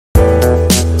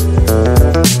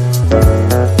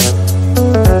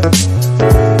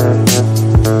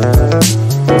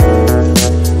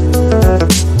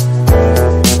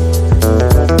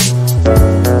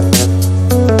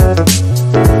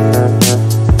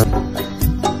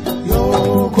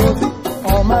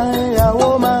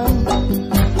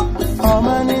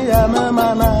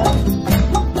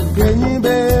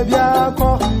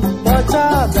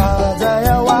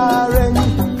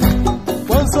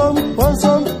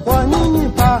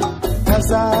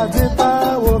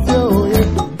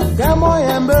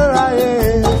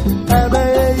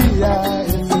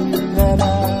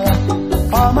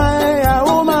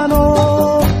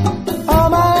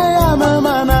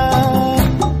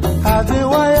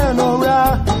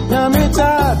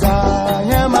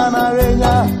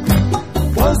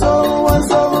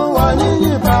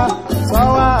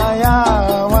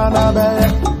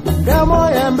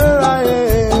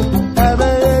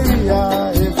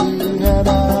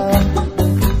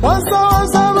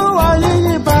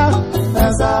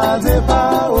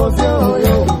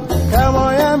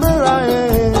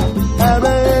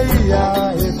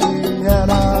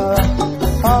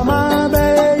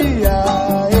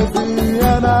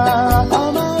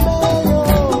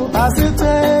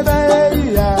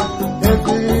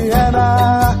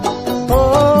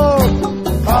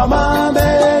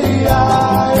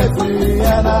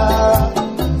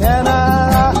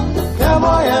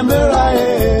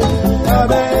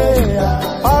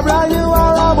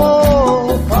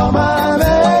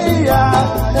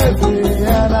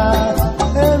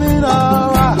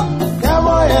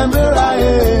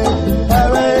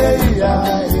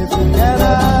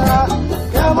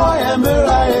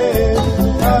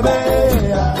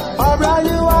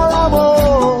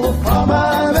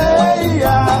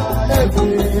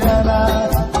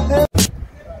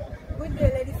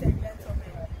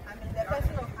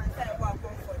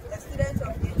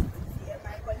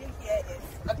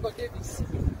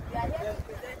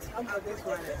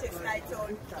Which is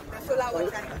titled the solar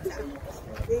water heater.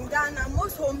 In Ghana,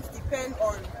 most homes depend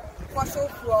on fossil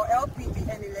fuel,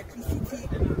 LPG, and electricity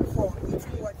for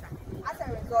heating water. As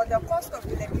a result, the cost of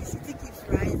electricity keeps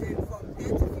rising from 10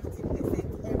 to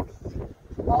 15% every year.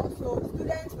 Also,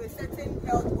 students with certain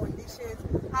health conditions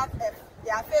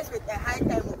they are faced with a high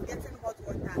time of getting hot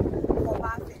water for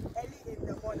bathing early in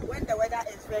the morning when the weather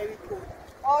is very cold.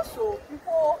 Also,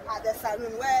 people at the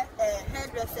salon where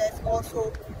hairdressers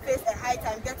also face a high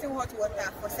time getting hot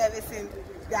water for servicing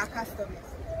their customers.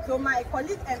 So my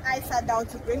colleague and I sat down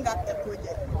to bring up a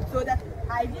project. So the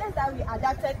ideas that we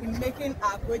adapted in making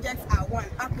our projects are one,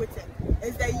 Attc,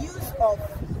 is the use of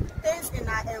things in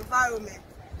our environment.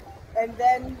 And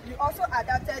then we also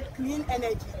adapted clean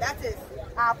energy. That is,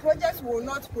 our projects will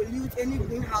not pollute any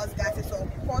greenhouse gases or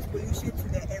cause pollution to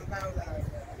the environment.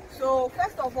 So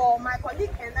first of all, my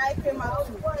colleague and I came up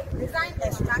to design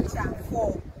a structure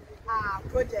for our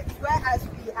project, whereas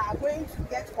we are going to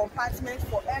get compartments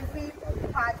for every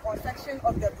part or section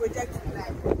of the project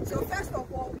tonight. So first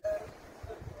of all,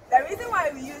 the reason why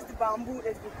we use the bamboo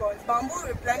is because bamboo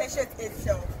replenishes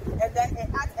itself and then it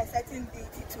adds a certain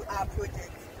beauty to our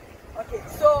project. Okay,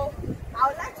 so I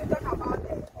would like to talk about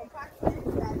the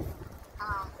compartments that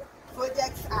our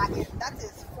projects are in. That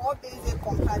is 4 basic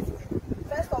compartments.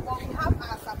 First of all, we have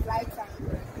our supply tank,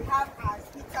 we have our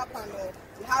heater panel,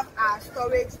 we have our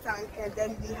storage tank, and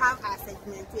then we have our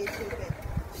segmentation bed.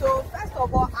 So first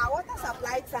of all, our water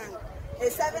supply tank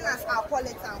is serving as our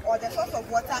polytank or the source of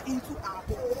water into our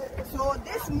home. So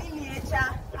this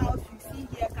miniature house you see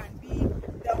here can be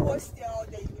the hostel,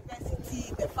 the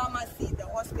university, the pharmacy, the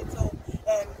hospital,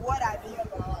 and what have you.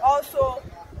 Also,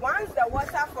 once the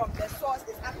water from the source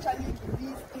is actually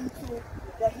released into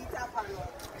the heater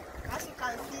panel, as you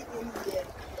can see in here,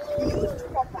 we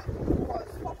used copper because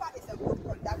copper is a good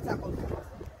conductor of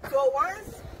heat. So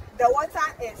once the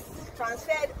water is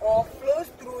transferred or flows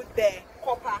through the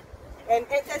copper and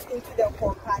enters into the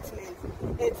compartment,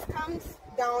 it comes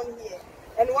down here.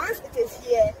 And once it is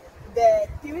here, the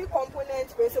 3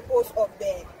 component principles of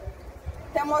the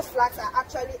thermos flux are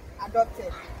actually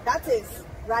adopted. That is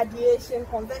radiation,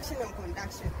 convection, and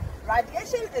conduction.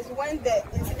 Radiation is when the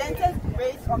incidental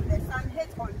rays of the sun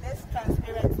hit on this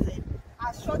transparent lid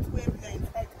at short wavelengths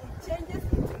and it changes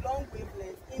into long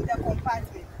wavelengths in the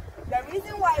compartment. The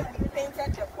reason why we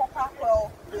painted the copper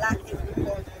coil black is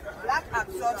because black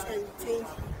absorbs and retains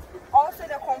heat. Also,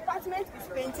 the compartment is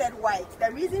painted white.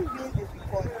 The reason being is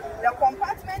because the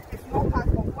compartment is not part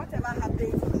of whatever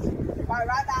happens here, but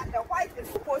rather the white is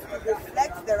supposed to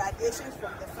reflect the radiations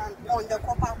from the sun on the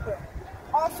copper coil.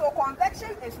 Also,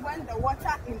 convection is when the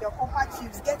water in the copper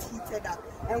tubes gets heated up,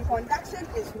 and conduction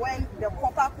is when the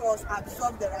copper coils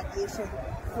absorb the radiation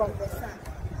from the sun.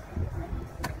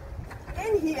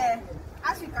 In here,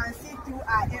 as you can see through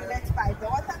our inlet pipe, the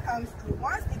water comes through.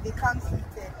 Once it becomes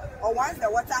heated, or once the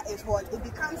water is hot, it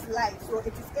becomes light, so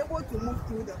it is able to move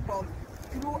through the pump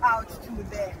throughout to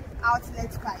the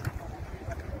outlet pipe.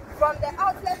 From the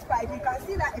outlet pipe, you can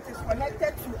see that it is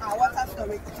connected to our water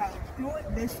storage tank through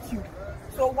this tube.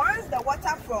 So once the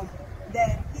water from the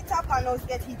heater panels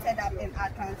get heated up and are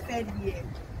transferred here,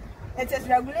 it is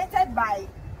regulated by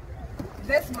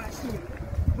this machine.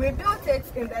 We built it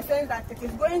in the sense that it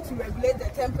is going to regulate the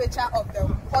temperature of the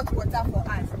hot water for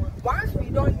us. Once we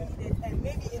don't need it, and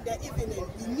maybe in the evening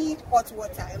we need hot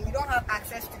water and we don't have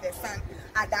access to the sun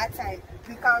at that time,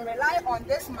 we can rely on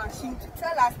this machine to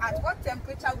tell us at what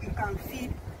temperature we can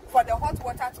feed for the hot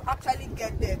water to actually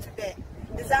get there to the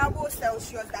desirable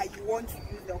Celsius that you want to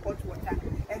use the hot water.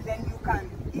 And then you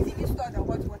can easily store the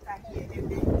hot water here and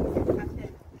then use it after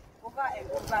over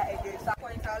and over again. So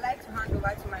I would like to hand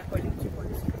over to my colleague to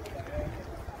continue.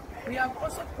 We have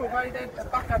also provided a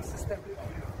backup system.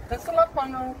 The solar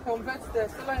panel converts the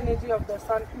solar energy of the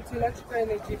sun into electrical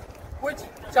energy, which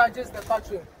charges the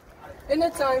battery.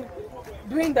 Anytime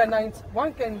during the night,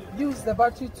 one can use the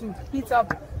battery to heat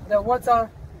up the water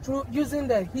through using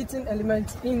the heating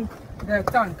element in the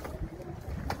tank.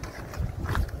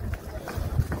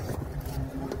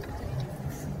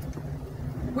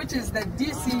 Which is the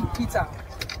DC heater,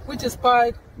 which is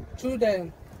powered through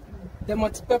the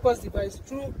multi-purpose device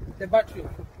through the battery.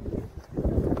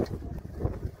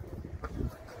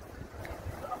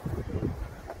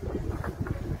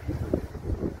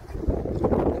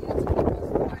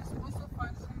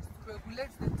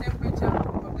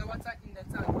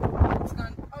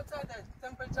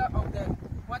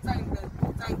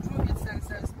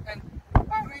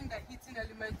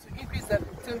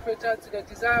 To the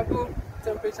desirable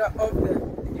temperature of the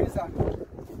user.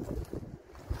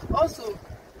 Also,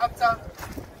 after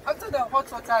the hot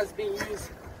water has been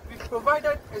used, we've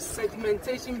provided a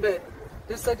sedimentation bed.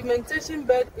 The sedimentation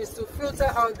bed is to filter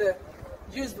out the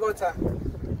used water.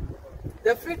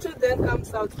 The filter then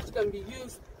comes out, which can be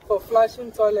used for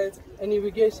flushing toilets and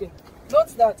irrigation.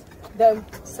 Note that the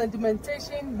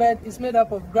sedimentation bed is made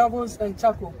up of gravels and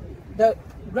charcoal. The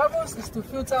gravels is to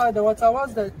filter out the water,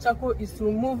 whilst the charcoal is to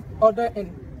remove odor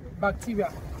and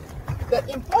bacteria. The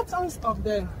importance of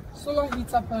the solar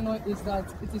heater panel is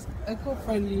that it is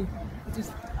eco-friendly, it is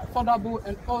affordable,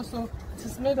 and also it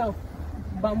is made of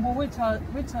bamboo,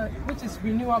 which is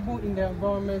renewable in the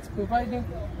environment, providing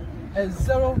a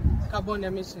zero carbon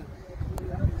emission.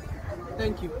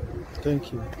 Thank you.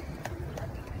 Thank you.